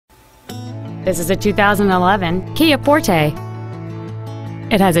This is a 2011 Kia Forte.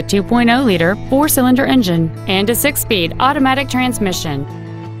 It has a 2.0-liter four-cylinder engine and a 6-speed automatic transmission.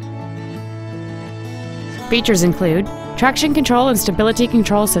 Features include traction control and stability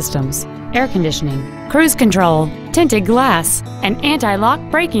control systems, air conditioning, cruise control, tinted glass, an anti-lock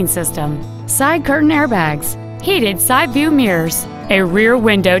braking system, side curtain airbags, heated side view mirrors, a rear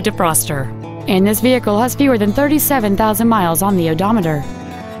window defroster, and this vehicle has fewer than 37,000 miles on the odometer.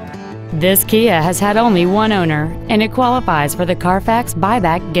 This Kia has had only one owner, and it qualifies for the Carfax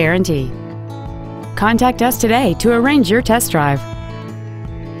buyback guarantee. Contact us today to arrange your test drive.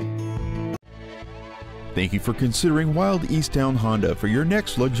 Thank you for considering Wilde East Towne Honda for your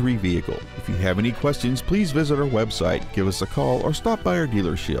next luxury vehicle. If you have any questions, please visit our website, give us a call, or stop by our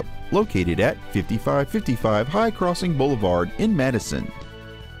dealership, located at 5555 High Crossing Boulevard in Madison.